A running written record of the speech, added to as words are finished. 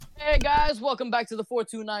Hey guys, welcome back to the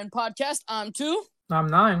 429 podcast. I'm 2. I'm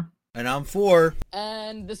 9. And I'm 4.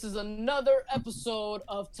 And this is another episode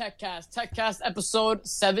of Techcast. Techcast episode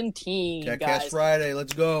 17. Techcast guys. Friday,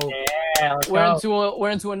 let's go. Yeah, let's go.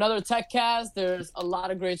 We're into another Techcast. There's a lot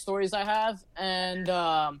of great stories I have. And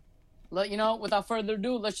without further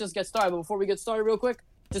ado, let's just get started. But before we get started real quick,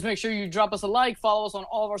 just make sure you drop us a like, follow us on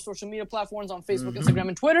all of our social media platforms on Facebook, Instagram,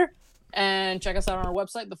 and Twitter. And check us out on our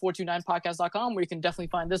website, the429podcast.com, where you can definitely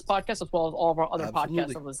find this podcast as well as all of our other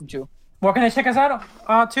podcasts I've listened to. Where can they check us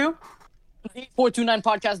out too?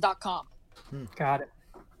 The429podcast.com. Got it.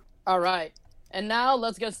 All right. And now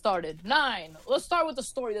let's get started. 9. Let's start with a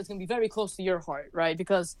story that's going to be very close to your heart, right?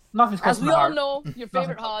 Because as we all know, your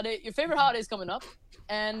favorite holiday is coming up.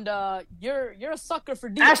 And you're a sucker for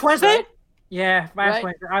deals. Ash Wednesday? Right? Yeah, Ash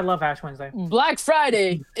Wednesday. I love Ash Wednesday. Black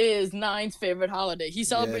Friday is 9's favorite holiday. He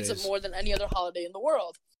celebrates it more than any other holiday in the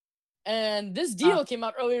world. And this deal came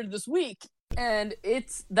out earlier this week, and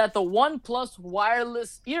it's that the OnePlus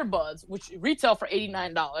wireless earbuds, which retail for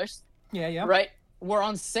 $89, right, were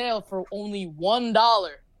on sale for only $1.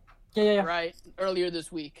 Yeah. Right, earlier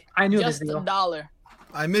this week. I knew just this deal. $1.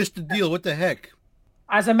 I missed the deal. What the heck?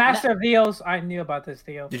 As a master of deals, I knew about this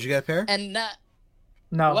deal. Did you get a pair? And that.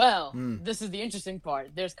 No. Well, this is the interesting part.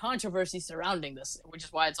 There's controversy surrounding this, which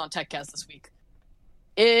is why it's on Techcast this week.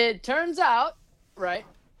 It turns out, right,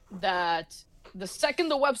 that the second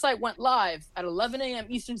the website went live at 11 a.m.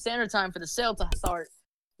 Eastern Standard Time for the sale to start,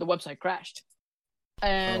 the website crashed.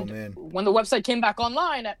 And when the website came back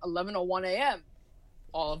online at 11:01 a.m.,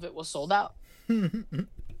 all of it was sold out.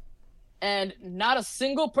 And not a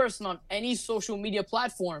single person on any social media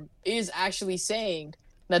platform is actually saying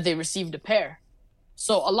that they received a pair.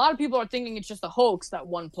 So a lot of people are thinking it's just a hoax that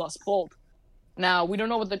OnePlus pulled. Now, we don't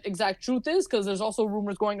know what the exact truth is because there's also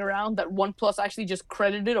rumors going around that OnePlus actually just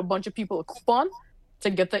credited a bunch of people a coupon to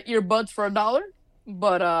get the earbuds for $1.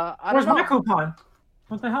 But I don't know. Where's my coupon?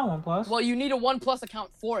 What the hell, OnePlus? Well, you need a OnePlus account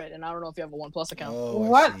for it, and I don't know if you have a OnePlus account. Oh,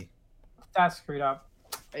 what? That's screwed up.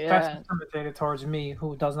 Yeah. That's intimidated towards me,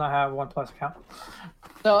 who does not have a OnePlus account.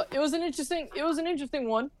 So it was an interesting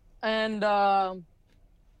one, and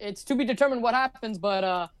it's to be determined what happens,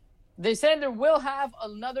 but they said there will have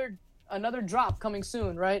another drop coming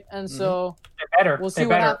soon, right? And so we'll see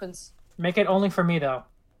what happens. Make it only for me, though.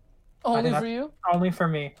 Only for you? Only for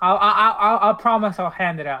me. I'll promise I'll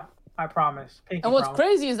hand it out. I promise. And what's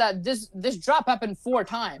crazy is that this drop happened 4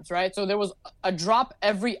 times, right? So there was a drop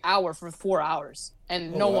every hour for 4 hours,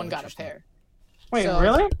 and no one got a pair. Wait,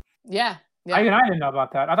 really? Yeah. I didn't know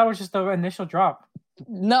about that. I thought it was just the initial drop.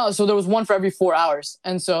 No, so there was one for every 4 hours,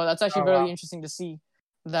 and so that's actually very interesting to see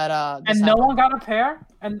that. And no one got a pair,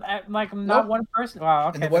 and not one person. Wow,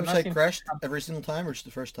 okay. And the website crashed every single time, or just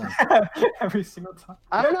the first time? Every single time.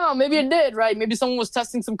 I don't know. Maybe it did, right? Maybe someone was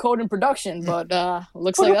testing some code in production, but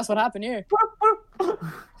looks like that's what happened here.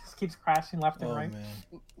 Just keeps crashing left and right. Man.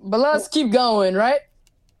 But let's keep going, right?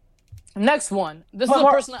 Next one. This is a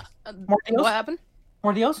person. More deals? What happened?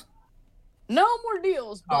 More deals? No more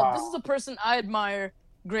deals, but this is a person I admire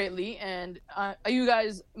greatly, and you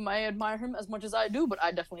guys might admire him as much as I do, but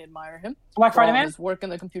I definitely admire him. Black Friday man? His work in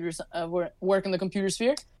the computer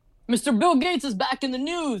sphere. Mr. Bill Gates is back in the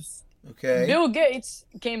news. Okay. Bill Gates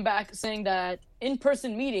came back saying that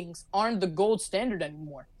in-person meetings aren't the gold standard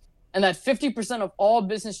anymore, and that 50% of all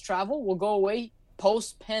business travel will go away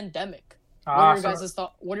post-pandemic. What are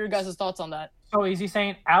your guys' thoughts on that? So is he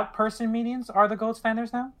saying out-person meetings are the gold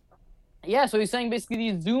standards now? Yeah, so he's saying basically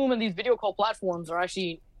these Zoom and these video call platforms are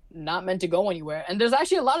actually not meant to go anywhere. And there's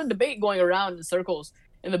actually a lot of debate going around in circles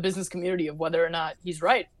in the business community of whether or not he's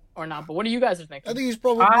right or not. But what do you guys think? I think he's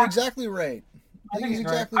probably exactly right. I think he's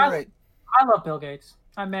exactly right. I love Bill Gates.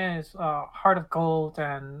 That man is heart of gold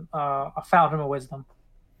and a fountain of wisdom.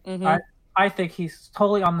 Mm-hmm. I think he's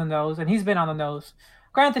totally on the nose, and he's been on the nose.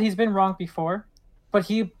 Granted, he's been wrong before, but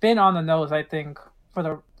he's been on the nose, I think,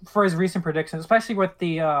 for his recent predictions, especially with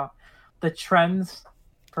the trends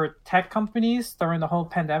for tech companies during the whole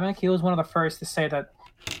pandemic. He was one of the first to say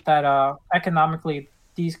that economically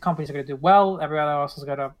these companies are going to do well. Everybody else is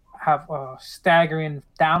going to have a staggering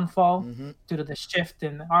downfall due to the shift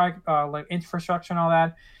in our infrastructure and all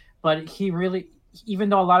that. But he really, even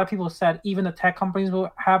though a lot of people said even the tech companies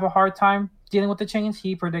will have a hard time dealing with the change,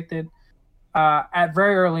 he predicted at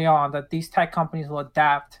very early on that these tech companies will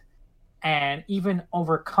adapt and even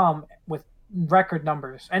overcome with record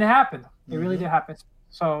numbers. And it happened. It really did happen.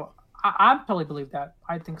 So I totally believe that.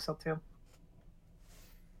 I think so too.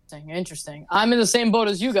 Interesting. I'm in the same boat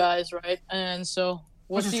as you guys, right? And so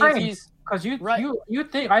we'll see if he's Because Right.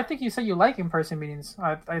 I think you said you like in-person meetings.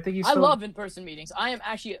 I think you. I love in-person meetings. I am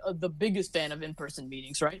actually the biggest fan of in-person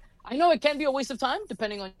meetings. Right. I know it can be a waste of time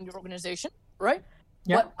depending on your organization. Right.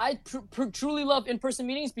 Yeah. But I truly love in-person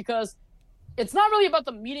meetings because it's not really about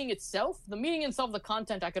the meeting itself. The meeting itself, the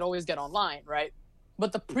content I could always get online, right?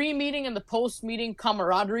 But the pre-meeting and the post-meeting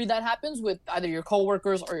camaraderie that happens with either your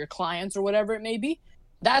coworkers or your clients or whatever it may be,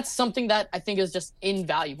 that's something that I think is just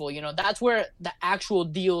invaluable. You know, that's where the actual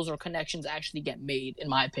deals or connections actually get made, in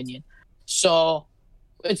my opinion. So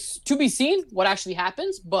it's to be seen what actually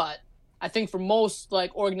happens, but I think for most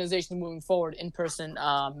like organizations moving forward, in person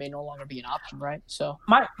may no longer be an option, right? So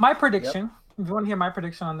my prediction, if you want to hear my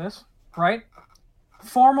prediction on this, right?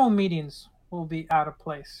 Formal meetings will be out of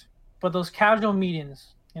place, but those casual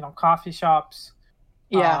meetings, coffee shops,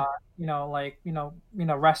 restaurant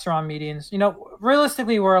meetings,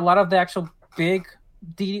 realistically, where a lot of the actual big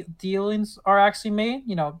dealings are actually made,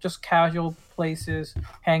 just casual places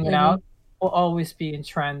hanging out, will always be in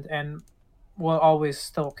trend and will always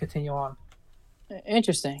still continue on.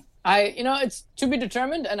 Interesting. It's to be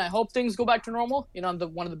determined, and I hope things go back to normal. I'm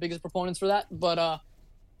one of the biggest proponents for that, but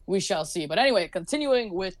we shall see. But anyway,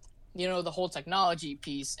 continuing with the whole technology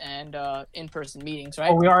piece and in-person meetings,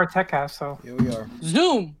 right? Oh, we are a Techcast, so here we are.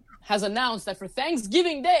 Zoom has announced that for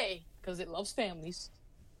Thanksgiving Day, because it loves families,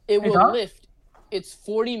 it will lift its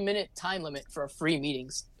 40-minute time limit for free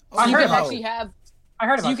meetings. So you can actually have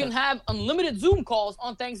unlimited Zoom calls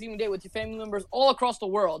on Thanksgiving Day with your family members all across the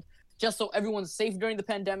world, just so everyone's safe during the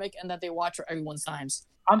pandemic and that they watch for everyone's times.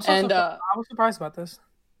 I was surprised about this.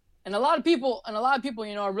 And a lot of people,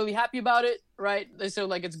 are really happy about it, right? They say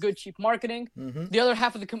like it's good, cheap marketing. Mm-hmm. The other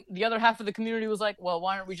half of the community was like, well,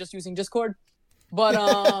 why aren't we just using Discord? But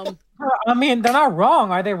I mean, they're not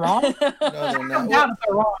wrong. Are they wrong? No, they're not.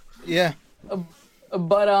 They're wrong. Yeah.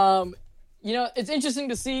 But it's interesting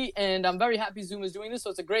to see, and I'm very happy Zoom is doing this.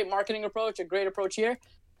 So it's a great marketing approach, a great approach here.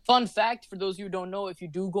 Fun fact, for those of you who don't know, if you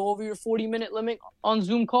do go over your 40-minute limit on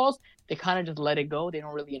Zoom calls, they kind of just let it go. They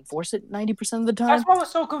don't really enforce it 90% of the time. That's why I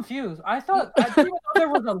was so confused. I didn't know there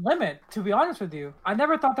was a limit, to be honest with you. I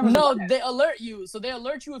never thought there was a limit. No, they alert you. So they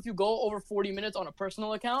alert you if you go over 40 minutes on a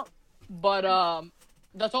personal account. But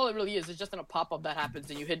that's all it really is. It's just in a pop-up that happens,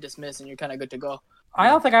 and you hit dismiss, and you're kind of good to go. I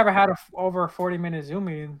don't think I ever had over a 40-minute Zoom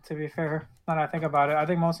meeting, to be fair, now that I think about it. I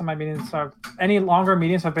think most of my meetings any longer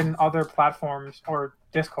meetings have been other platforms or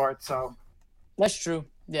Discord, so. That's true,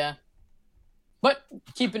 yeah. But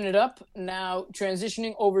keeping it up, now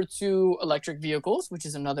transitioning over to electric vehicles, which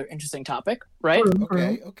is another interesting topic, right?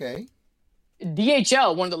 Okay.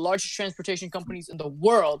 DHL, one of the largest transportation companies in the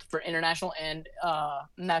world for international and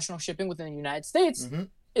national shipping within the United States,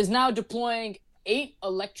 is now deploying 8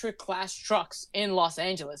 electric class trucks in Los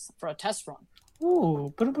Angeles for a test run.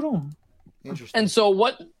 Ooh, boom. Interesting. And so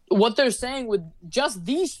what they're saying with just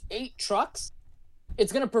these 8 trucks,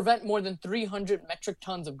 it's going to prevent more than 300 metric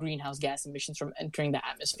tons of greenhouse gas emissions from entering the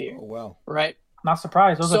atmosphere. Oh, wow. Right? Not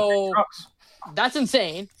surprised. Those are big trucks. That's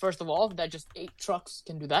insane, first of all, that just 8 trucks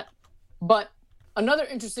can do that. But another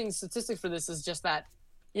interesting statistic for this is just that,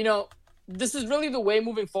 this is really the way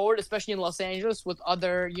moving forward, especially in Los Angeles with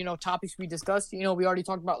other, topics we discussed. We already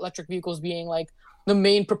talked about electric vehicles being like the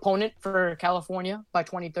main proponent for California by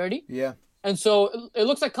 2030. Yeah. And so it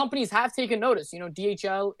looks like companies have taken notice.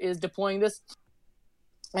 DHL is deploying this.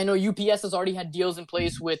 I know UPS has already had deals in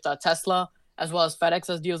place with Tesla, as well as FedEx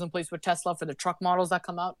has deals in place with Tesla for the truck models that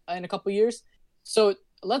come out in a couple of years. So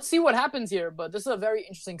let's see what happens here. But this is a very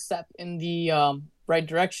interesting step in the right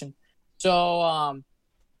direction. So,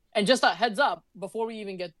 and just a heads up, before we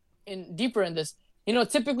even get in deeper in this,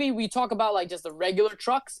 typically we talk about like just the regular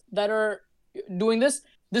trucks that are doing this.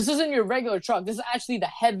 This isn't your regular truck. This is actually the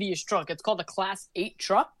heaviest truck. It's called a Class 8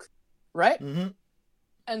 truck, right? Mm-hmm.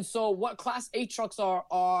 And so what Class 8 trucks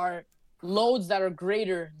are loads that are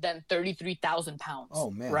greater than 33,000 pounds.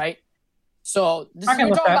 Oh, man. Right? So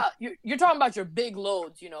you're talking about your big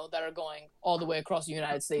loads, that are going all the way across the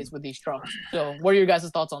United States with these trucks. So what are your guys'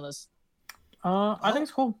 thoughts on this? I think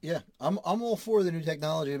it's cool. Yeah, I'm all for the new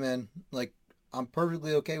technology, man. Like, I'm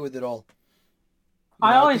perfectly okay with it all.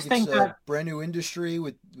 I always think it's that a brand new industry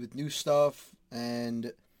with new stuff,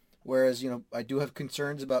 and whereas I do have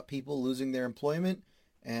concerns about people losing their employment,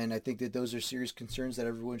 and I think that those are serious concerns that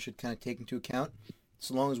everyone should kind of take into account.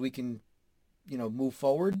 So long as we can, move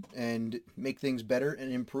forward and make things better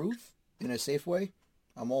and improve in a safe way,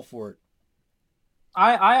 I'm all for it.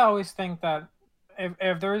 I always think that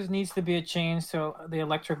if there needs to be a change to the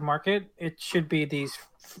electric market, it should be these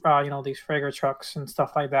these Fragor trucks and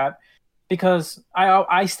stuff like that, because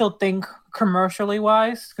I still think commercially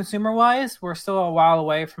wise, consumer wise, we're still a while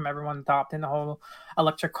away from everyone adopting the whole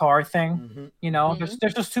electric car thing. Mm-hmm. You know,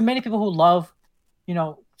 there's just too many people who love,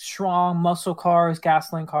 strong muscle cars,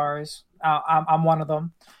 gasoline cars. I'm one of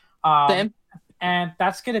them. Same. And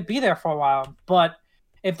that's going to be there for a while. But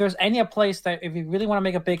if there's any place that if you really want to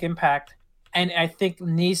make a big impact, and I think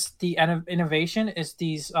needs the innovation is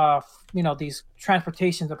these these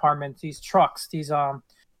transportation departments, these trucks, these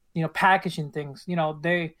packaging things.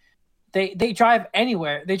 They drive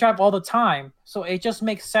anywhere. They drive all the time. So it just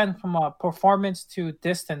makes sense from a performance to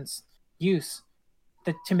distance use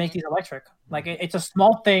to make these electric. Like it's a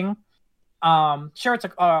small thing. Sure, it's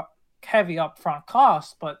a heavy upfront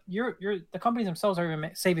cost, but the companies themselves are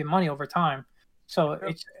even saving money over time. So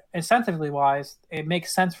it's incentively wise, it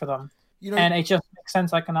makes sense for them. And it just makes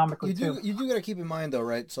sense economically too. You do got to keep in mind though,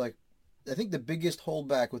 right? It's like I think the biggest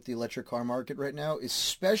holdback with the electric car market right now,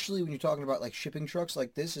 especially when you're talking about like shipping trucks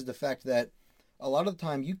like this, is the fact that a lot of the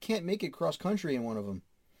time you can't make it cross country in one of them.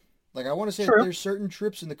 Like I want to say that there's certain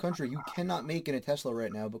trips in the country you cannot make in a Tesla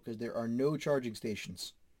right now because there are no charging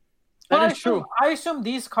stations. That is true. I assume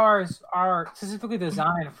these cars are specifically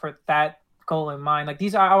designed for that goal in mind. Like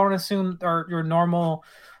these, I want to assume are your normal,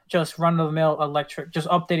 just run-of-the-mill electric, just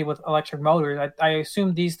updated with electric motors. I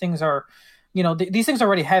assume these things are, these things are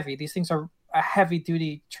already heavy. These things are a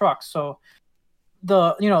heavy-duty truck. So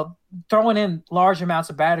throwing in large amounts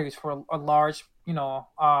of batteries for a large,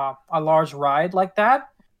 a large ride like that,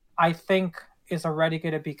 I think is already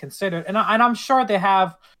going to be considered. And I'm sure they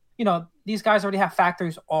have, these guys already have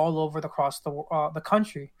factories all over across the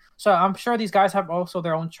country. So I'm sure these guys have also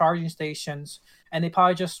their own charging stations, and they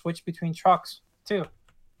probably just switch between trucks too.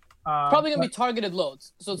 Probably going to be targeted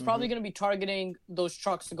loads. So it's probably going to be targeting those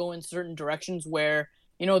trucks to go in certain directions where,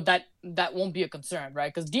 that won't be a concern,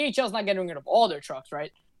 right? Because DHL is not getting rid of all their trucks,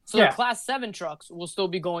 right? So the Class 7 trucks will still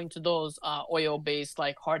be going to those oil-based,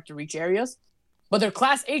 like, hard-to-reach areas. But their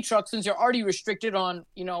Class 8 trucks, since you're already restricted on,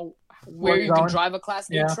 where you can drive a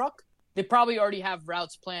Class 8 truck, they probably already have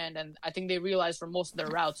routes planned, and I think they realize for most of their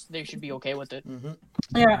routes, they should be okay with it. Mm-hmm.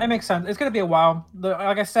 Yeah, it makes sense. It's going to be a while.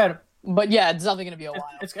 Like I said... But yeah, it's definitely going to be a while.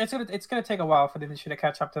 It's gonna take a while for the industry to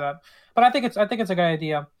catch up to that. But I think it's a good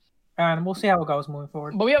idea, and we'll see how it goes moving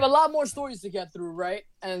forward. But we have a lot more stories to get through, right?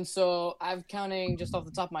 And so I'm counting just off the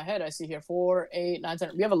top of my head. I see here 4, 8, 9,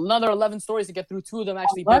 10. We have another 11 stories to get through. 2 of them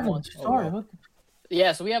actually big ones.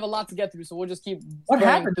 Yeah, so we have a lot to get through. So we'll just keep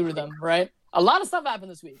going through them, right? A lot of stuff happened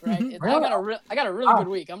this week, right? Really? I got a really good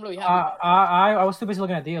week. I'm really happy. I was too busy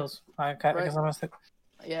looking at deals.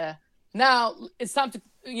 Yeah. Now it's time to.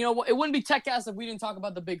 It wouldn't be Techcast if we didn't talk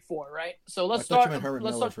about the big 4, right? So let's start. I thought you meant Herman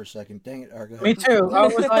Miller for a second. Dang it, Argo. Me too. I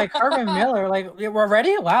was like Herman Miller. Like we're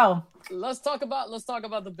ready? Wow. Let's talk about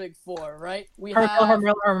the big 4, right? We Herman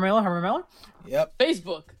Miller. Yep.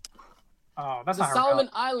 Facebook. Oh, that's the not Solomon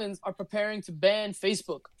Islands are preparing to ban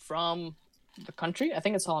Facebook from the country. I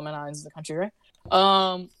think it's Solomon Islands is the country, right?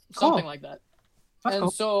 Something like that. That's and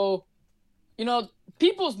cool. So,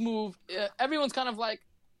 people's move. Everyone's kind of like,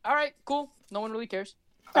 all right, cool. No one really cares.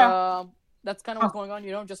 Yeah. That's kind of what's going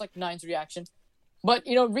on, just like Nine's reaction. But,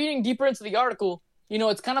 reading deeper into the article,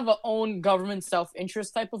 it's kind of a own government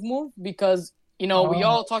self-interest type of move because, we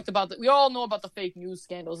all talked about we all know about the fake news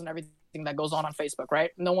scandals and everything that goes on Facebook, right?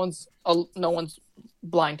 No one's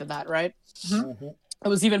blind to that, right? Mm-hmm. It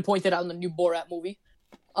was even pointed out in the new Borat movie.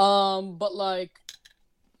 But like,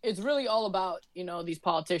 it's really all about, these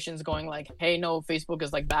politicians going like, hey, no, Facebook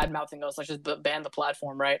is like bad-mouthing us. Let's just ban the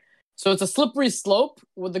platform, right? So it's a slippery slope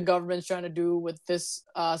what the government's trying to do with this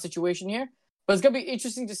situation here. But it's going to be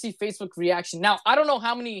interesting to see Facebook reaction. Now, I don't know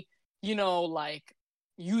how many,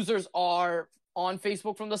 users are on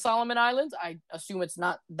Facebook from the Solomon Islands. I assume it's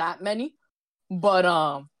not that many. But,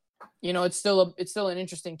 it's still an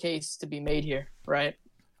interesting case to be made here, right?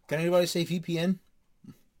 Can anybody say VPN?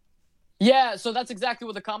 Yeah, so that's exactly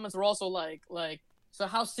what the comments were also like, so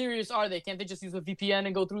how serious are they? Can't they just use a VPN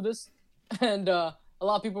and go through this? And a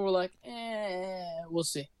lot of people were like, we'll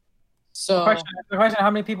see. So the question,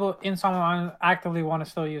 how many people in Solomon Islands actively want to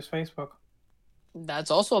still use Facebook?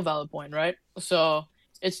 That's also a valid point, right? So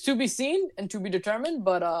it's to be seen and to be determined,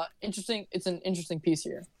 but interesting. It's an interesting piece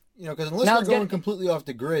here. Because unless they're going completely off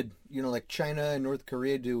the grid, like China and North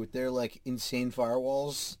Korea do with their like insane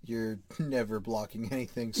firewalls, you're never blocking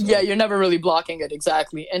anything. So. Yeah, you're never really blocking it,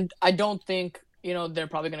 exactly. And I don't think, they're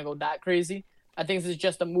probably going to go that crazy. I think this is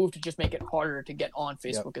just a move to just make it harder to get on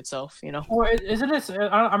Facebook itself, Well, isn't it?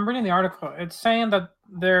 I'm reading the article. It's saying that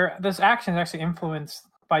this action is actually influenced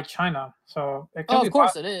by China. So it could of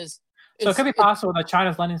course it is. So it could be possible that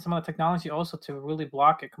China's lending some of the technology also to really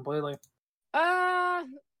block it completely.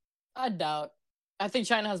 I doubt. I think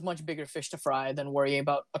China has much bigger fish to fry than worrying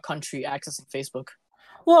about a country accessing Facebook.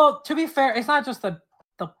 Well, to be fair, it's not just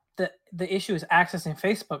the issue is accessing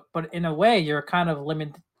Facebook, but in a way, you're kind of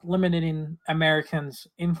limiting Americans'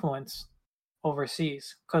 influence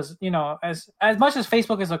overseas. Because as much as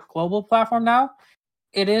Facebook is a global platform now,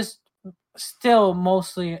 it is still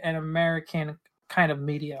mostly an American kind of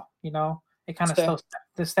media. It kind of still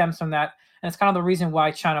stems from that, and it's kind of the reason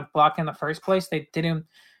why China blocked in the first place. They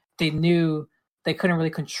knew they couldn't really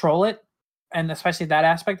control it, and especially that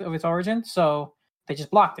aspect of its origin, so they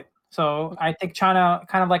just blocked it. So I think China,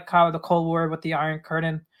 kind of like how the Cold War with the Iron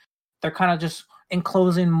Curtain, they're kind of just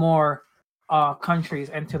enclosing more countries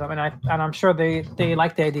into them, and I'm sure they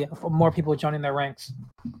like the idea of more people joining their ranks.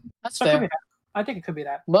 That's fair. I think it could be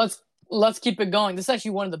that. Let's keep it going. This is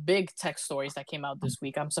actually one of the big tech stories that came out this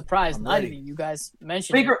week. I'm surprised neither of you guys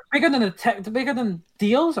mentioned it. Bigger than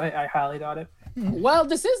deals. I highly doubt it. Well,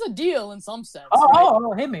 this is a deal in some sense.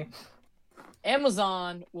 Oh, hit me.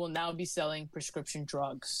 Amazon will now be selling prescription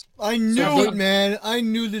drugs. I knew it, man. I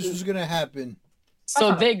knew this was gonna happen.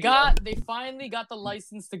 So they finally got the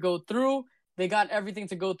license to go through. They got everything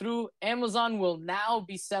to go through. Amazon will now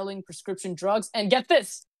be selling prescription drugs, and get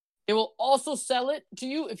this. They will also sell it to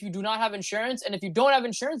you if you do not have insurance. And if you don't have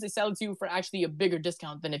insurance, they sell it to you for actually a bigger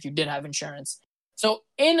discount than if you did have insurance. So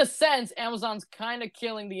in a sense, Amazon's kind of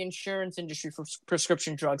killing the insurance industry for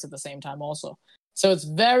prescription drugs at the same time also. So it's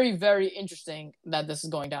very, very interesting that this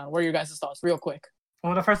is going down. What are your guys' thoughts? Real quick.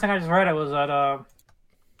 Well, the first thing I just read was that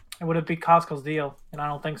it would be Costco's deal, and I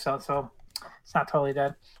don't think so. So it's not totally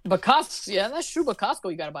dead. But Costco, yeah, that's true. But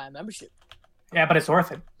Costco, you got to buy a membership. Yeah, but it's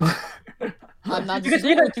worth it. I'm not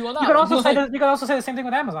disagreeing with you on that. You could also say the same thing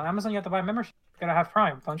with Amazon. Amazon, you have to buy a membership. You gotta have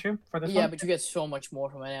Prime, don't you? For this. Yeah, but you get so much more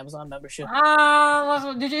from an Amazon membership.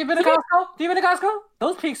 Did you even to Costco? Do you even to Costco?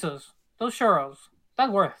 Those pizzas, those churros,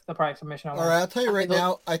 that's worth the price of admission. All right, I'll tell you right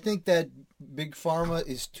now. I think that Big Pharma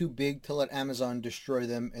is too big to let Amazon destroy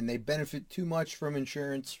them, and they benefit too much from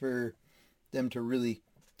insurance for them to really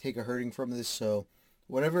take a hurting from this. So,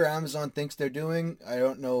 whatever Amazon thinks they're doing, I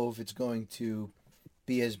don't know if it's going to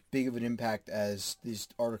be as big of an impact as these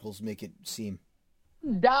articles make it seem.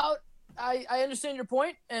 Doubt. I understand your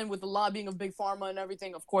point, and with the lobbying of Big Pharma and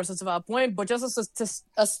everything, of course, that's a valid point. But just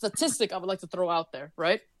a statistic I would like to throw out there,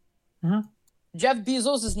 right? Mm-hmm. Jeff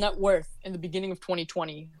Bezos' net worth in the beginning of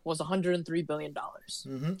 2020 was $103 billion.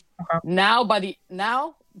 Mm-hmm. Okay.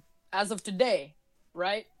 Now, as of today,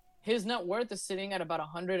 right, his net worth is sitting at about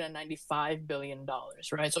 $195 billion,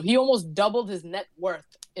 right? So he almost doubled his net worth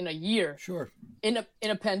in a year. Sure. In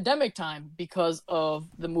a pandemic time because of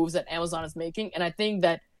the moves that Amazon is making. And I think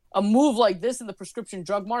that a move like this in the prescription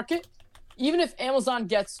drug market, even if Amazon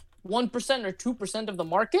gets 1% or 2% of the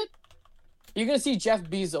market, you're going to see Jeff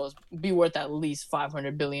Bezos be worth at least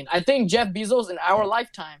 $500 billion. I think Jeff Bezos in our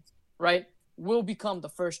lifetime, right, will become the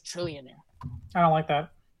first trillionaire. I don't like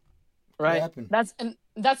that. Right?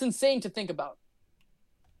 That's insane to think about.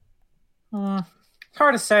 It's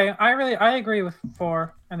hard to say. I agree with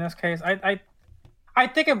 4 in this case. I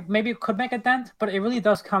think it maybe could make a dent, but it really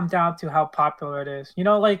does come down to how popular it is. You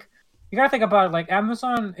gotta think about it, like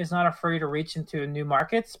Amazon is not afraid to reach into new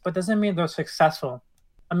markets, but doesn't mean they're successful.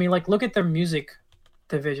 I mean, like, look at their music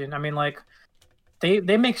division. I mean, like, they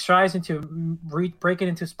make strides into breaking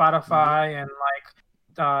into Spotify and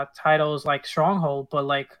like titles like Stronghold, but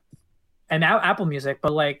like, and now Apple Music.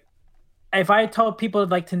 But like, if I told people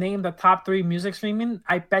like to name the top 3 music streaming,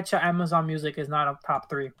 I bet you Amazon Music is not a top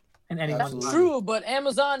 3 in any one. That's true, but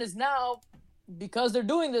Amazon is now, because they're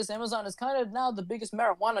doing this, Amazon is kind of now the biggest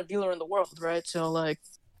marijuana dealer in the world, right? So like,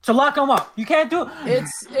 to lock them up, you can't do it.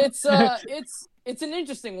 It's an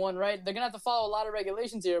interesting one, right? They're gonna have to follow a lot of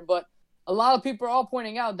regulations here, but a lot of people are all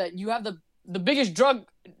pointing out that you have the biggest drug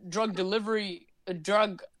delivery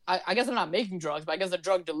I guess they're not making drugs, but I guess the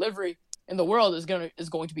drug delivery in the world is going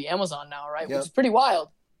to be Amazon now, right? Yep. Which is pretty wild.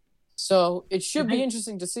 So it should be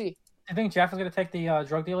interesting to see. I think Jeff is going to take the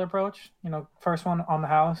drug dealer approach. First one on the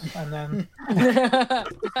house, and then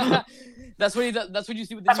that's what he does. That's what you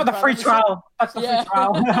see with the. That's what the free trial. That's the free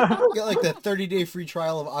trial. You got like that 30-day free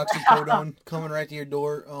trial of oxycodone coming right to your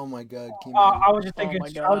door. Oh my god! I was just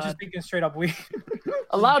thinking straight up weed.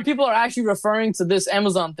 A lot of people are actually referring to this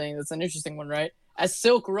Amazon thing. That's an interesting one, right? As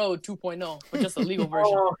Silk Road 2.0, but just a legal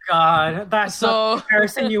version. Oh god, that's the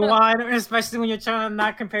comparison you want, especially when you're trying to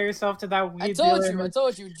not compare yourself to that weed. I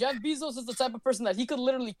told you. Jeff Bezos is the type of person that he could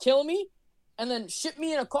literally kill me and then ship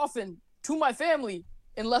me in a coffin to my family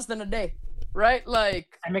in less than a day, right?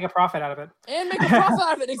 Like, and make a profit out of it.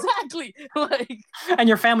 Exactly. Like, and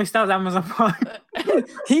your family still has Amazon Prime.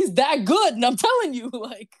 He's that good, and I'm telling you,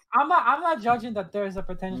 like, I'm not judging that there's a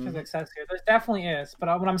potential for success here. There definitely is, but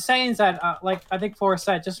what I'm saying is that, like I think Forrest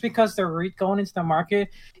said, just because they're going into the market,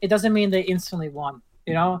 it doesn't mean they instantly won.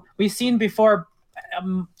 You know, we've seen before,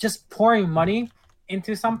 just pouring money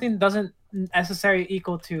into something doesn't necessarily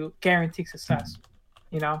equal to guaranteed success.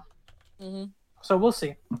 You know, so we'll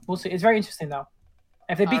see. We'll see. It's very interesting though.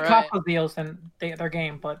 If they beat Costco deals, then they're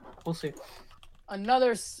game, but we'll see.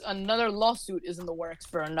 Another lawsuit is in the works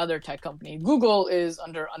for another tech company. Google is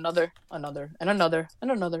under another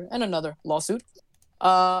lawsuit.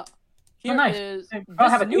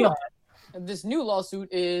 This new lawsuit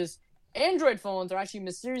is Android phones are actually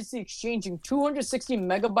mysteriously exchanging 260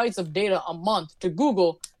 megabytes of data a month to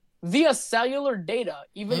Google via cellular data,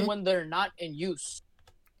 even when they're not in use.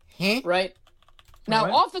 Right?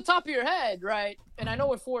 Now, off the top of your head, right, and I know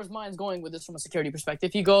where Forrest's mind's going with this from a security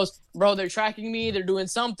perspective. He goes, bro, they're tracking me. They're doing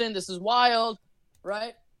something. This is wild,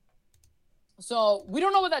 right? So we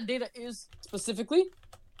don't know what that data is specifically,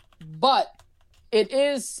 but it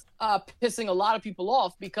is pissing a lot of people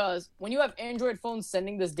off because when you have Android phones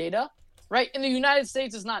sending this data, right, in the United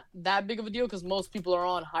States, it's not that big of a deal because most people are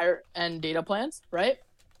on higher-end data plans, right?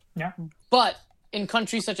 Yeah. But in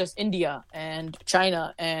countries such as India and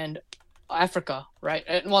China and Africa, right?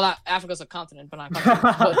 Well, not Africa's a continent, but not a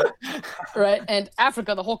country. Right? And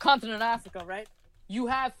Africa, the whole continent of Africa, right? You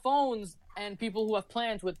have phones and people who have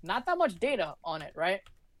plans with not that much data on it, right?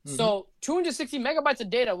 So 260 megabytes of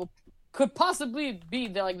data could possibly be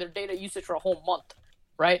their data usage for a whole month,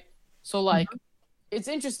 right? So it's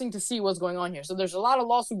interesting to see what's going on here. So there's a lot of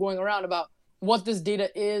lawsuit going around about what this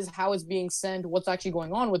data is, how it's being sent, what's actually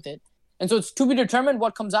going on with it. And so it's to be determined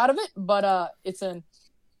what comes out of it, but it's an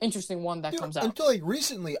interesting one that comes out. Until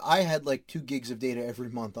recently, I had 2 gigs of data every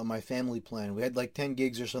month on my family plan. We had 10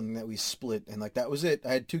 gigs or something that we split, and that was it.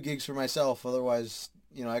 I had 2 gigs for myself. Otherwise,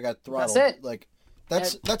 I got throttled.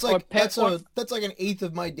 That's it. That's an eighth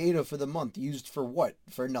of my data for the month used for what?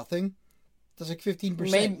 For nothing. That's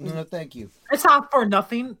 15%. No, thank you. It's not for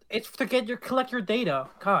nothing. It's to collect your data.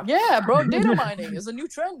 God. Yeah, bro. Data mining is a new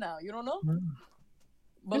trend now. You don't know?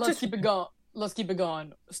 But let's keep it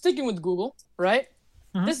going. Sticking with Google, right?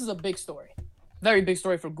 This is a big story. Very big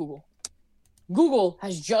story for Google. Google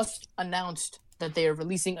has just announced that they are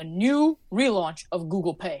releasing a new relaunch of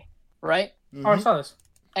Google Pay, right? Oh, I saw this.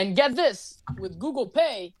 And get this, with Google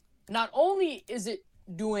Pay, not only is it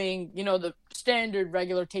doing, the standard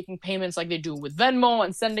regular taking payments like they do with Venmo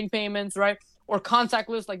and sending payments, right? Or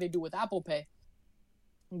contactless like they do with Apple Pay.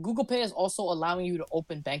 Google Pay is also allowing you to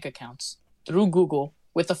open bank accounts through Google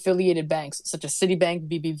with affiliated banks such as Citibank,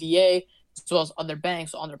 BBVA, as well as other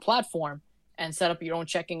banks on their platform, and set up your own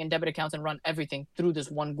checking and debit accounts and run everything through this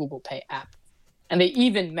one Google Pay app. And they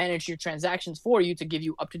even manage your transactions for you to give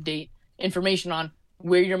you up-to-date information on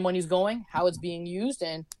where your money's going, how it's being used,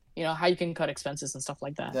 and how you can cut expenses and stuff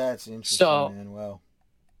like that. That's interesting, man. Wow.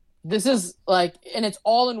 This is and it's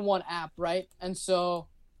all in one app, right? And so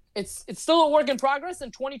it's still a work in progress,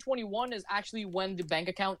 and 2021 is actually when the bank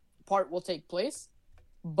account part will take place.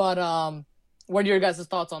 But what are your guys'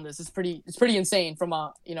 thoughts on this? It's pretty insane from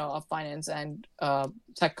a finance and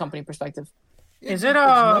tech company perspective. Is it It's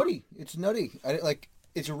nutty. It's nutty.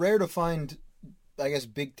 It's rare to find, I guess,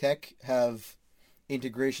 big tech have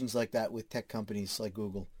integrations like that with tech companies like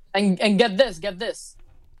Google. And get this.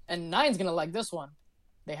 And Nine's gonna like this one.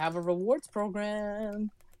 They have a rewards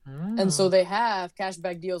program. And so they have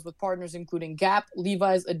cashback deals with partners including Gap,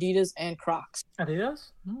 Levi's, Adidas, and Crocs.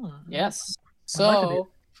 Adidas? Yes. So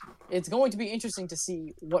it's going to be interesting to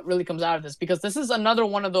see what really comes out of this, because this is another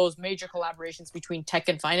one of those major collaborations between tech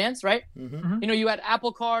and finance, right? You had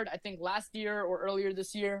Apple Card, I think last year or earlier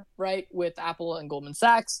this year, right, with Apple and Goldman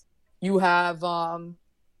Sachs. You have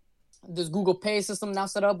this Google Pay system now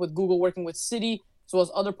set up with Google working with Citi as well as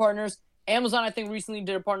other partners. Amazon, I think, recently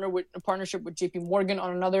did a partnership with JP Morgan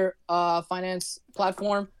on another finance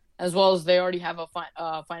platform, as well as they already have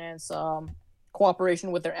a finance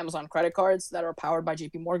cooperation with their Amazon credit cards that are powered by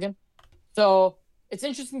JP Morgan. So it's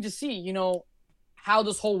interesting to see, how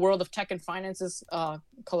this whole world of tech and finance is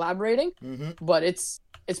collaborating. But it's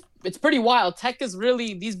pretty wild.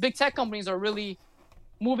 These big tech companies are really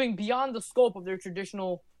moving beyond the scope of their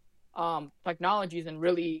traditional technologies and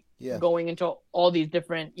really going into all these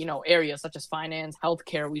different, areas such as finance,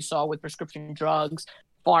 healthcare. We saw with prescription drugs,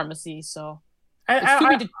 pharmacy. So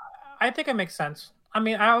I think it makes sense. I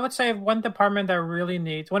mean, I would say one industry that really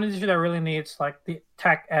needs the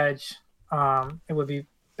tech edge, it would be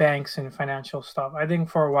banks and financial stuff. I think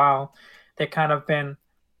for a while they kind of been,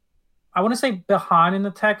 I wouldn't say behind in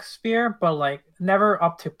the tech sphere, but never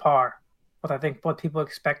up to par with I think what people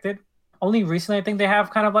expected. Only recently, I think they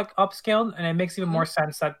have kind of like upscaled, and it makes even more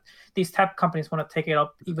sense that these tech companies want to take it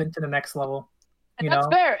up even to the next level. And that's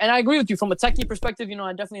fair, and I agree with you from a techie perspective.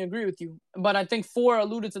 I definitely agree with you. But I think Four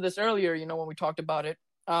alluded to this earlier. When we talked about it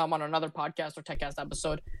on another podcast or Techcast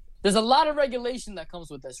episode, there's a lot of regulation that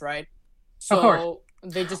comes with this, right? So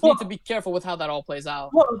they just need to be careful with how that all plays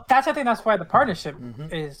out. Well, I think that's why the partnership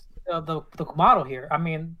is the model here. I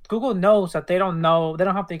mean, Google knows that they don't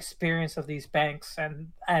have the experience of these banks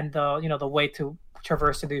and the way to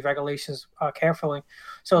traverse through these regulations carefully.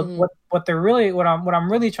 So what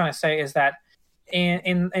I'm really trying to say is that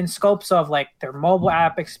in scopes of like their mobile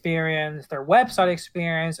app experience, their website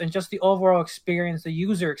experience, and just the overall experience, the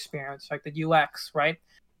user experience, like the UX, right?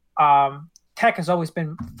 Tech has always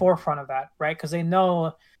been forefront of that, right? Because they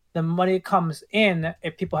know the money comes in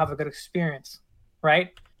if people have a good experience,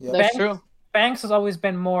 right? Yeah. That's true. Banks has always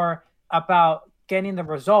been more about getting the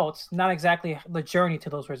results, not exactly the journey to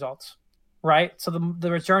those results, right? So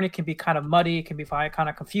the journey can be kind of muddy, it can be kind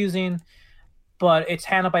of confusing, but it's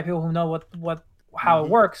handled by people who know how it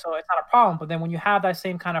works, so it's not a problem. But then when you have that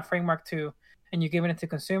same kind of framework and you're giving it to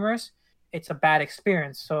consumers, it's a bad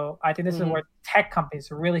experience. So I think this is where tech companies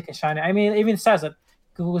really can shine. I mean, it even says that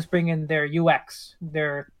Google's bringing their UX,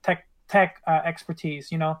 their tech expertise.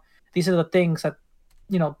 These are the things that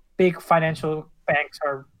big financial banks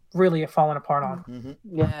are really falling apart on.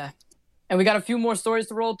 Yeah. And we got a few more stories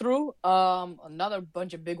to roll through. Another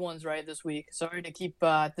bunch of big ones right this week. Sorry to keep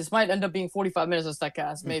this might end up being 45 minutes of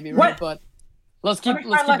Techcast, maybe, right? But let's keep it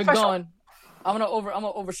going. I'm gonna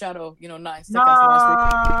overshadow 9 Techcast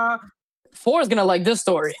last week. 4 is gonna like this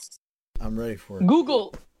story. I'm ready for it.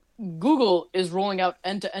 Google is rolling out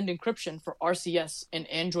end-to-end encryption for RCS in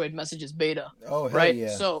Android messages beta. Oh, hell right?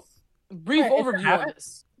 Yeah. So, brief overview on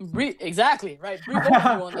this. Exactly, right. Brief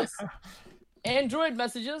overview on this. Android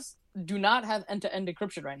messages do not have end-to-end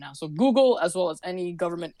encryption right now. So Google, as well as any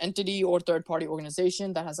government entity or third-party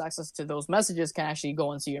organization that has access to those messages, can actually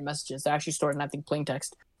go and see your messages. They're actually stored in, I think, plain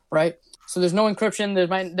text, right? So there's no encryption.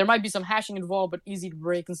 There might be some hashing involved, but easy to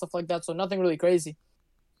break and stuff like that. So nothing really crazy.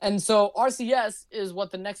 And so RCS is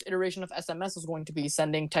what the next iteration of SMS is going to be,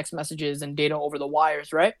 sending text messages and data over the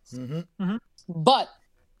wires, right? But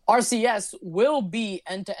RCS will be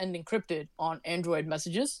end-to-end encrypted on Android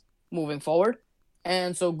messages moving forward.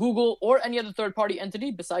 And so Google or any other third-party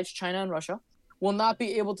entity besides China and Russia will not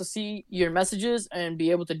be able to see your messages and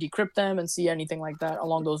be able to decrypt them and see anything like that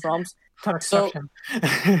along those realms. So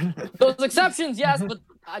those exceptions, yes, but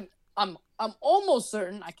I'm almost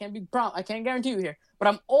certain, I can't guarantee you here, but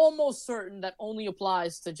I'm almost certain that only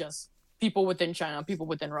applies to just people within China, people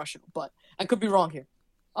within Russia. But I could be wrong here.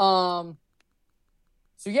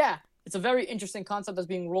 So yeah, it's a very interesting concept that's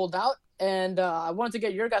being rolled out. And I wanted to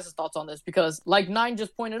get your guys' thoughts on this because, like Nine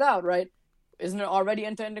just pointed out, right? Isn't it already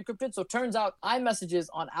end-to-end encrypted? So it turns out iMessages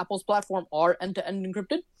on Apple's platform are end-to-end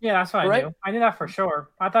encrypted. Yeah, that's what I knew. I knew that for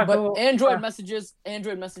sure. I thought, but Google, Android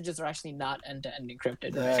messages are actually not end-to-end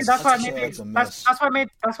encrypted. Right? That's why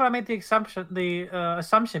I made the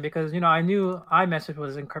assumption because I knew iMessage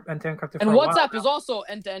was end-to-end encrypted. And WhatsApp is also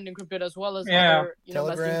end-to-end encrypted as well as other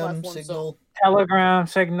Telegram, messaging platforms. Signal. Telegram,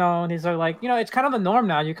 Signal. These are like it's kind of the norm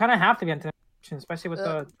now. You kind of have to be end-to-end, especially with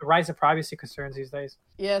the rise of privacy concerns these days.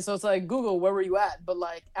 Yeah, so it's like, Google, where were you at? But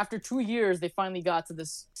like after 2 years, they finally got to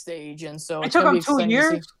this stage, and so it took them 2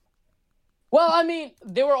 years. Well, I mean,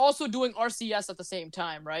 they were also doing RCS at the same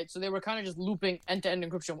time, right? So they were kind of just looping end-to-end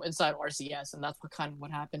encryption inside RCS, and that's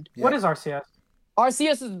what happened. Yeah. What is RCS?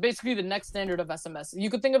 RCS is basically the next standard of SMS. You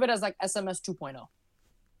could think of it as like SMS 2.0.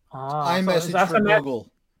 iMessage for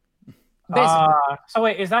Google. So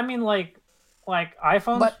wait, does that mean like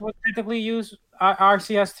iPhones would typically use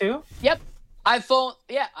RCS too? Yep.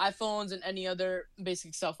 iPhones and any other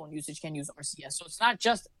basic cell phone usage can use RCS. So it's not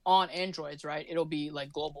just on Androids, right? It'll be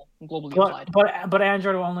like globally applied. But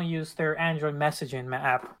Android will only use their Android messaging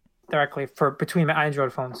app directly between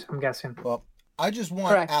Android phones, I'm guessing. Well, I just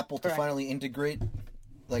want Apple to finally integrate.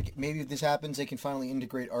 Like, maybe if this happens, they can finally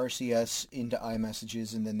integrate RCS into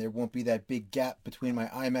iMessages, and then there won't be that big gap between my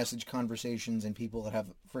iMessage conversations and people that have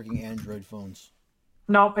freaking Android phones.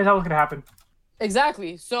 No, it's not going to happen.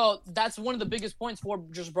 Exactly. So that's one of the biggest points Ford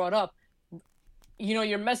just brought up.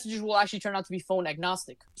 Your messages will actually turn out to be phone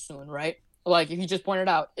agnostic soon, right? Like, if you just pointed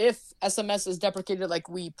out, if SMS is deprecated like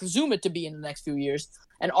we presume it to be in the next few years,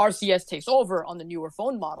 and RCS takes over on the newer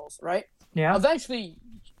phone models, right? Yeah. Eventually,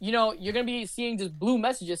 you're going to be seeing just blue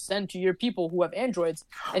messages sent to your people who have Androids,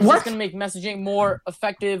 and it's just going to make messaging more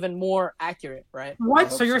effective and more accurate, right?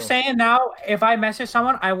 What? So you're saying now, if I message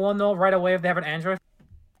someone, I will know right away if they have an Android?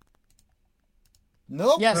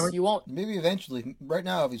 Nope. Yes, you won't. Maybe eventually. Right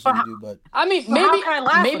now, obviously, we do, but I mean, So how can I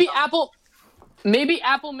laugh maybe with Apple, maybe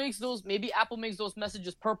Apple makes those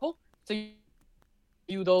messages purple to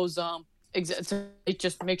you those to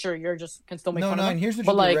just make sure you're just can still make fun of them. And here's what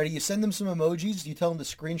But you like, do, ready? You send them some emojis, you tell them to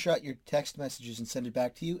screenshot your text messages and send it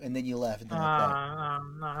back to you, and then you laugh at them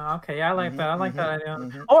like that. Okay, yeah, I like that. I like that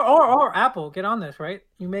idea. Or Apple, get on this, right?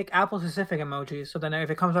 You make Apple-specific emojis, so then if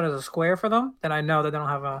it comes out as a square for them, then I know that they don't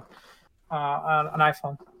have an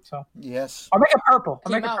iPhone. So yes, I'll make it purple.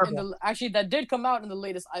 I'll make it purple. Actually, that did come out in the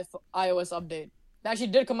latest iOS update. That actually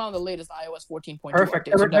did come out in the latest iOS 14.2 Perfect.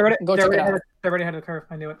 update. So go check it out. They're already ahead of the curve.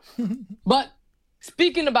 I knew it. But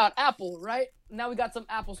speaking about Apple, right? Now we got some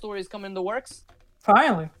Apple stories coming in the works.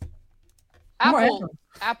 Finally.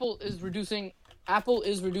 Apple is reducing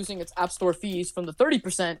its App Store fees from the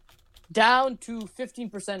 30% down to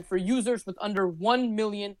 15% for users with under 1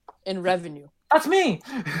 million in revenue. That's me.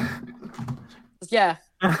 Yeah.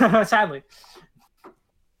 Sadly.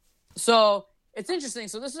 So it's interesting.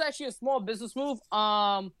 So this is actually a small business move.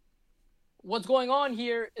 What's going on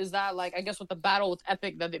here is that, like, I guess with the battle with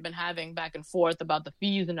Epic that they've been having back and forth about the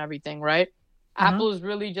fees and everything, right? Apple is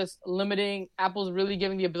really just Apple's really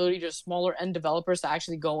giving the ability to smaller end developers to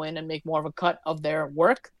actually go in and make more of a cut of their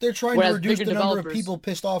work. They're trying to reduce the number of people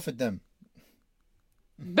pissed off at them.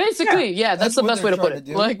 Basically, yeah, that's the best way to put it.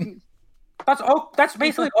 Like, that's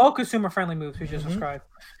basically all consumer-friendly moves we just described.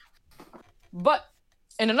 But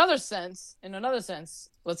in another sense,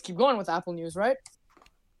 let's keep going with Apple news, right?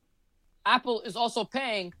 Apple is also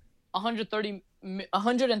paying $113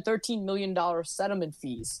 million settlement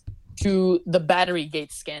fees to the Battery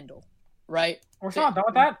Gate scandal, right? We're still not done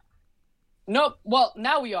with that? Nope. Well,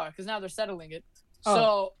 now we are, because now they're settling it. Oh.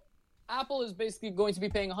 So Apple is basically going to be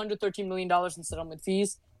paying $113 million in settlement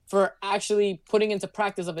fees for actually putting into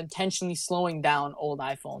practice of intentionally slowing down old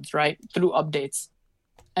iPhones, right, through updates.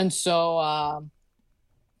 And so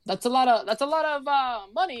that's a lot of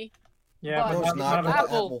money. Yeah, but it's not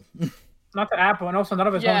Apple. Not to Apple, and also none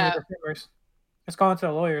of it's going to the consumers. It's going to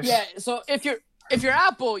the lawyers. Yeah. So if you're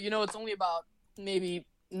Apple, it's only about maybe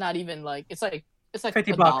not even like it's like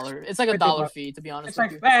 $50. It's like $1 fee, to be honest. It's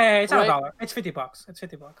with you. Hey, it's not $1. It's $50. It's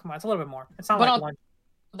 $50. Come on, it's a little bit more. It's not but like one.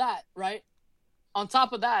 That right. On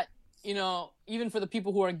top of that, even for the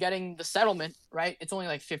people who are getting the settlement, right, it's only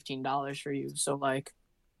like $15 for you. So like,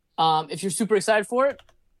 if you're super excited for it,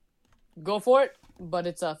 go for it. But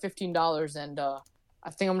it's $15, and I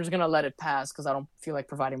think I'm just gonna let it pass because I don't feel like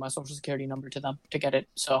providing my social security number to them to get it.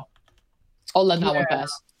 So I'll let that one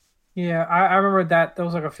pass. Yeah, I remember that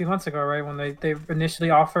was like a few months ago, right? When they initially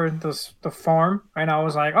offered the form, and I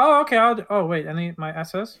was like, oh, okay, wait, I need my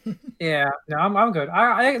SS? Yeah, no, I'm good.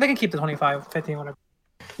 They can keep the 25, 15, whatever.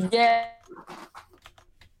 Yeah.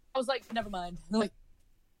 I was like, never mind. Like,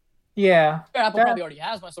 yeah. Apple probably already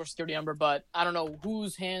has my social security number, but I don't know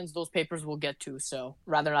whose hands those papers will get to, so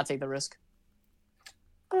rather not take the risk.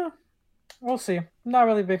 We'll see. I'm not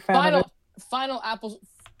really a big fan of it.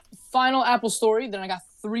 Final Apple story. Then I got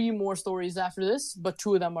 3 more stories after this, but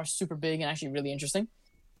 2 of them are super big and actually really interesting.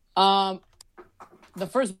 The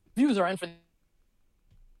first views are in for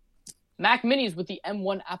Mac Minis with the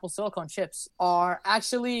M1 Apple Silicon chips are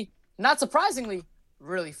actually, not surprisingly,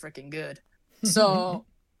 really freaking good. So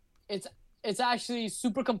it's actually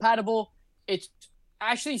super compatible. It's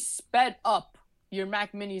actually sped up your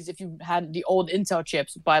Mac Minis if you had the old Intel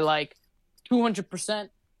chips by like 200%.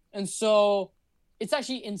 And so it's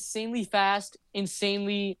actually insanely fast,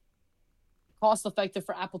 insanely cost-effective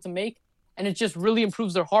for Apple to make, and it just really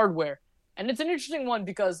improves their hardware. And it's an interesting one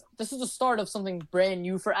because this is the start of something brand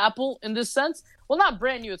new for Apple in this sense. Well, not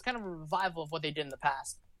brand new. It's kind of a revival of what they did in the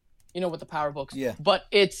past, with the PowerBooks. Yeah. But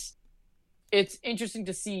it's interesting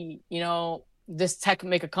to see, this tech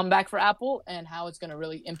make a comeback for Apple and how it's going to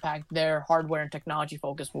really impact their hardware and technology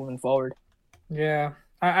focus moving forward. Yeah.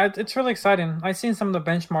 It's really exciting. I've seen some of the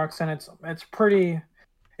benchmarks, and it's pretty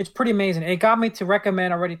amazing. It got me to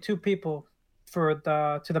recommend already 2 people to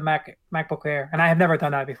the MacBook Air, and I have never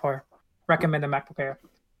done that before. Recommend the MacBook Air,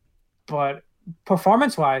 but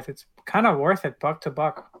performance-wise, it's kind of worth it, buck to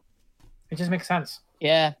buck. It just makes sense.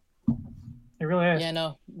 Yeah, it really is. Yeah,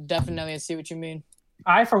 no, definitely. I see what you mean.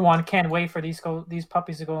 I, for one, can't wait for these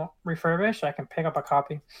puppies to go refurbish. I can pick up a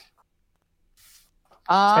copy.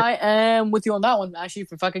 I am with you on that one. Actually,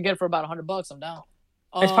 if I could get it for about $100, I'm down.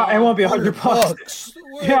 It won't be $100.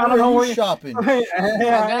 Yeah, I don't know where you're shopping. I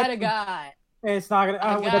got a guy. It's not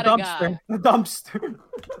gonna. With the dumpster. The dumpster.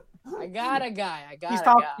 I got a guy. He's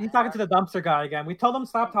talking to the dumpster guy again. We told him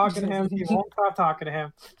stop talking to him. He won't stop talking to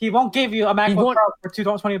him. He won't give you a MacBook Pro for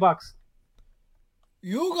 $20.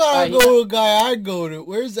 You gotta go to a guy I go to.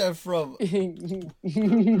 Where's that from?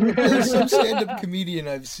 There's some stand-up comedian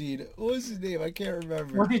I've seen. What was his name? I can't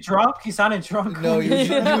remember. Was he drunk? He sounded drunk. No, he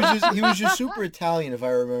was just super Italian, if I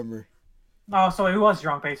remember. Oh, so he was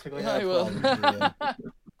drunk, basically. Yeah, probably, yeah.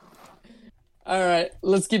 All right,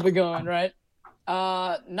 let's keep it going, right?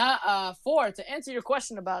 To answer your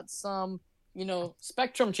question about some,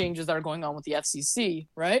 spectrum changes that are going on with the FCC,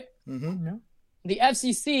 right? Mm-hmm. Yeah. The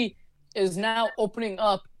FCC is now opening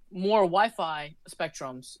up more Wi-Fi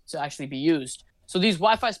spectrums to actually be used. So these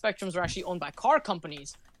Wi-Fi spectrums are actually owned by car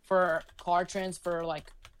companies for car transfer,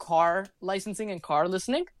 like car licensing and car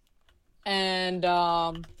listening. And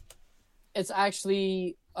it's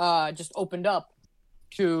actually just opened up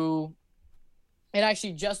to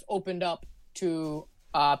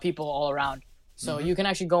people all around. So you can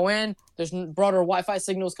actually go in. There's broader Wi-Fi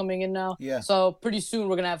signals coming in now. Yeah. So pretty soon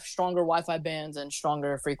we're going to have stronger Wi-Fi bands and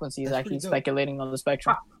stronger frequencies. That's actually pretty dope. speculating on the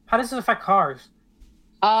spectrum. How does this affect cars?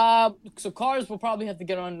 So cars will probably have to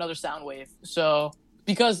get on another sound wave. So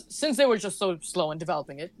because since they were just so slow in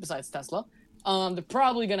developing it, besides Tesla, they're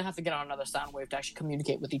probably going to have to get on another sound wave to actually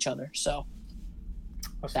communicate with each other. So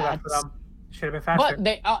should have been faster.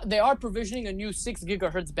 But they are provisioning a new 6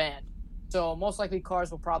 gigahertz band. So most likely cars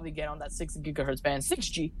will probably get on that 6 gigahertz band,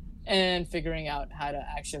 6G, and figuring out how to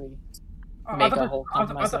actually make a whole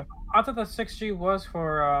compromise there. I thought the 6G was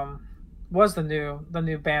for was the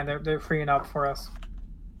new band they're freeing up for us.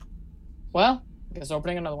 Well, I guess they're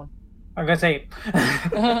opening another one. I guess 8.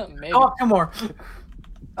 Maybe. Oh, 2 more.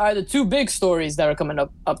 All right, the 2 big stories that are coming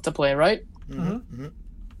up to play, right? Mm-hmm. Mm-hmm.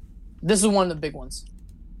 This is one of the big ones.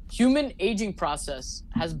 Human aging process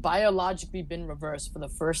has biologically been reversed for the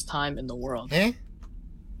first time in the world. Eh?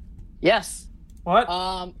 Yes. What?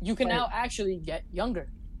 You can now actually get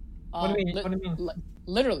younger. What do you mean?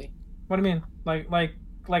 Literally. What do you mean? Like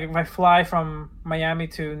if I fly from Miami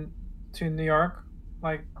to New York,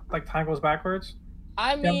 like time goes backwards?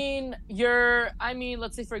 Let's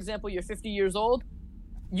say for example you're 50 years old,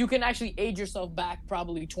 you can actually age yourself back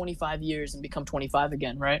probably 25 years and become 25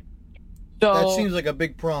 again, right? So That seems like a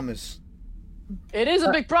big promise. It is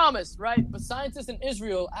a big promise, right? But scientists in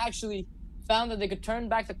Israel actually found that they could turn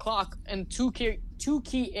back the clock in two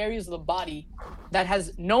key areas of the body that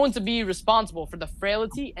has known to be responsible for the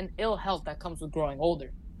frailty and ill health that comes with growing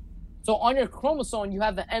older. So on your chromosome, you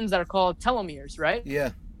have the ends that are called telomeres, right? Yeah.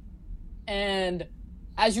 And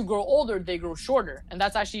as you grow older, they grow shorter. And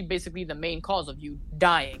that's actually basically the main cause of you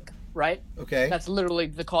dying, right? Okay. That's literally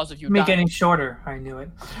the cause of you Me dying. getting shorter. I knew it.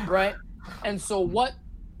 Right? And so what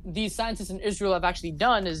these scientists in Israel have actually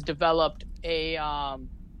done is developed a, I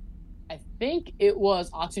think it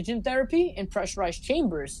was oxygen therapy in pressurized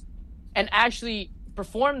chambers, and actually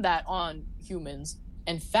performed that on humans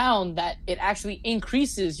and found that it actually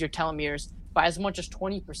increases your telomeres by as much as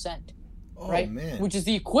 20%. Oh, right? man. Which is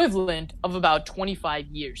the equivalent of about 25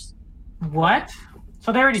 years. What?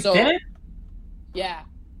 So they already did it? Yeah.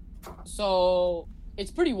 So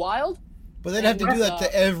it's pretty wild. But they'd have to do that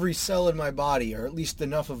to every cell in my body, or at least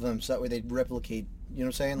enough of them so that way they'd replicate. You know what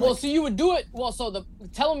I'm saying? Well, so you would do it. Well, so the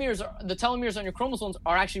telomeres on your chromosomes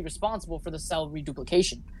are actually responsible for the cell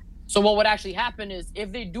reduplication. So what would actually happen is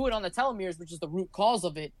if they do it on the telomeres, which is the root cause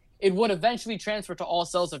of it, it would eventually transfer to all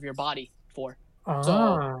cells of your body.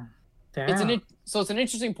 Damn. It's an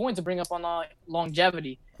interesting point to bring up on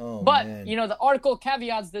longevity. Oh, but man. The article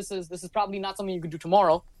caveats this is probably not something you could do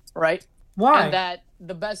tomorrow, right? Why? And that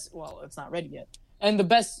it's not ready yet. And the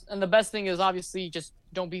best thing is obviously just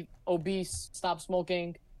don't be obese, stop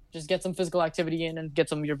smoking, just get some physical activity in and get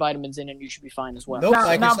some of your vitamins in, and you should be fine as well. Nope,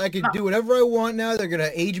 I guess I can do whatever I want now. They're gonna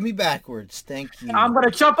age me backwards. Thank you. I'm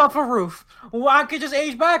gonna jump off a roof. Well, I could just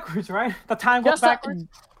age backwards, right? The time goes backwards.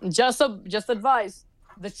 Just advice.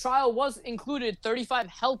 The trial was included 35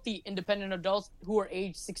 healthy independent adults who are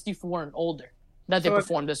age 64 and older that they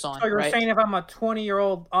performed this on. So you're right? saying if I'm a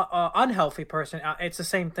 20-year-old unhealthy person, it's the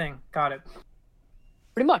same thing. Got it.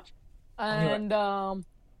 Pretty much. And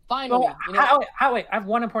finally, wait, I have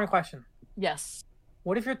one important question. Yes.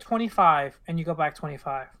 What if you're 25 and you go back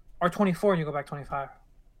 25, or 24 and you go back 25?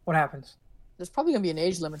 What happens? There's probably gonna be an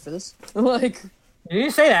age limit for this. Like, you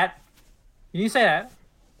didn't say that.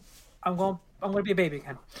 I'm gonna be a baby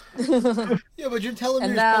again. Yeah, but your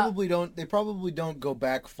telomeres probably don't go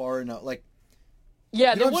back far enough. Like,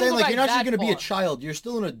 yeah, you know what I'm saying? Like, you're not just going to be a child. You're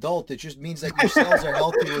still an adult. It just means that your cells are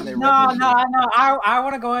healthy when they replicate. No. I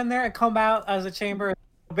want to go in there and come out as a chamber.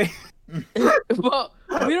 Well,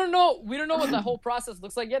 we don't know what the whole process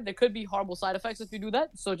looks like yet. There could be horrible side effects if you do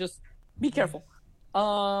that. So just be careful.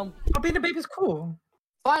 Being a baby's cool.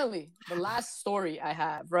 Finally, the last story I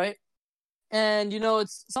have, right, and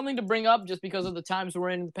it's something to bring up just because of the times we're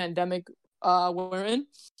in, the pandemic we're in.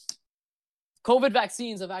 COVID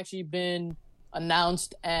vaccines have actually been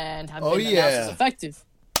announced and have been announced as effective,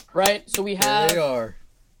 right? So we have. There they are.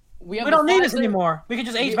 We don't need this anymore. We can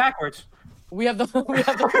just age backwards. We have the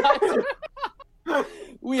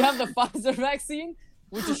we have the Pfizer vaccine,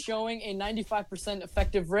 which is showing a 95%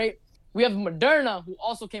 effective rate. We have Moderna, who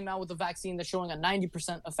also came out with a vaccine that's showing a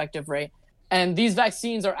 90% effective rate. And these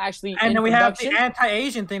vaccines are actually and then we production. Have the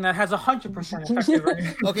anti-aging thing that has 100% effective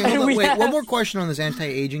rate. Okay, hold on. Wait, one more question on this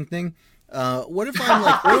anti-aging thing. What if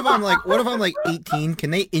I'm like 18?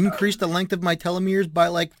 Can they increase the length of my telomeres by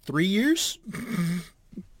like 3 years?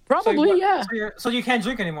 Probably, yeah. So you can't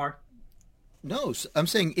drink anymore. No, I'm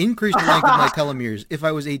saying increase the length of my telomeres if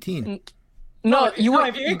I was 18. No, if you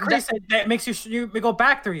increase it, that makes you go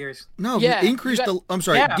back 3 years. No, decrease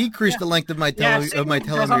the length of my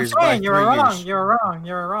telomeres by 3 years.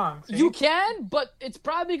 You're wrong. See? You can, but it's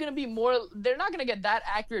probably going to be more. They're not going to get that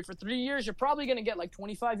accurate for 3 years. You're probably going to get like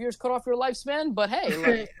 25 years cut off your lifespan. But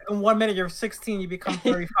hey, in 1 minute you're 16, you become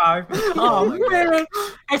 35. Oh man,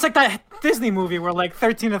 it's like that Disney movie where like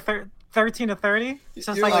 13 to 30. It's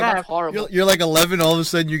just like that. Horrible. You're like 11. All of a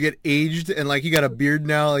sudden, you get aged, and like you got a beard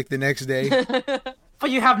now. Like the next day. But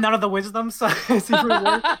you have none of the wisdom, so it's even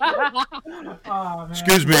worse. Oh, man.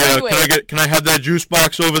 Excuse me. Anyway, can I have that juice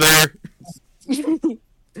box over there?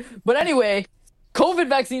 But anyway, COVID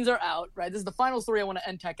vaccines are out. Right. This is the final story I want to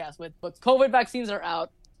end Techcast with. But COVID vaccines are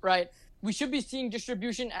out. Right. We should be seeing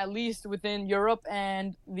distribution at least within Europe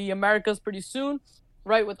and the Americas pretty soon.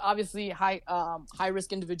 Right, with obviously high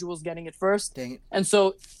risk individuals getting it first. Dang it. And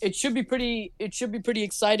so it should be pretty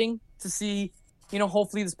exciting to see,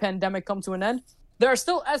 hopefully this pandemic come to an end. There are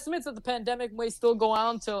still estimates that the pandemic may still go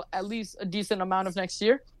on till at least a decent amount of next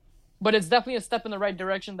year, but it's definitely a step in the right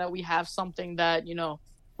direction that we have something that,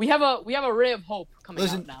 we have a ray of hope coming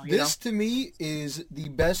out now. This to me is the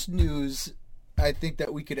best news I think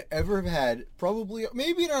that we could ever have had. Probably,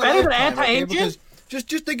 maybe in our lifetime. Anti-aging? Because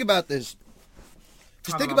just think about this.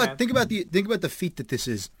 Just think about the feat that this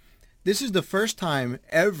is. This is the first time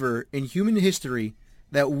ever in human history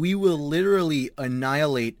that we will literally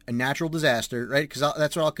annihilate a natural disaster, right? Because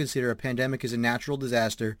that's what I'll consider a pandemic is a natural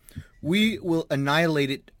disaster. We will annihilate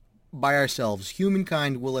it by ourselves.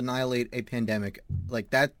 Humankind will annihilate a pandemic. Like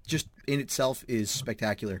that just in itself is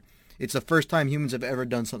spectacular. It's the first time humans have ever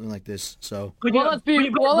done something like this. So let's be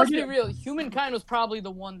real. Humankind was probably the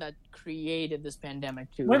one that created this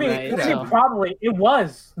pandemic too. Probably it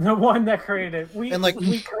was the one that created it. We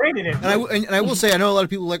created it. And I will say I know a lot of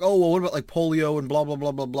people are like, oh well, what about like polio and blah blah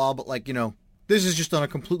blah blah blah. But like this is just on a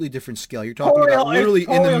completely different scale. You're talking about literally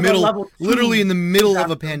in the middle of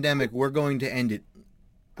a pandemic. We're going to end it.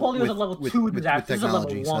 Polio is a level 2 disaster. With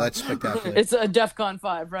technology, so that's spectacular. It's a DEFCON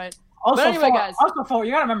 5, right? Also, but anyway, guys. Also, you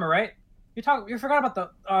gotta remember, right? You forgot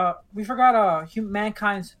about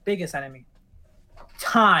mankind's biggest enemy,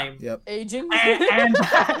 time. Yep. Aging.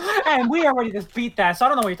 And we already just beat that, so I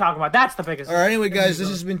don't know what you're talking about. That's the biggest. All right, anyway, guys, this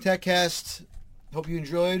has been Techcast. Hope you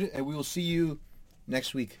enjoyed, and we will see you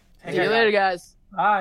next week. See you later, guys. Bye.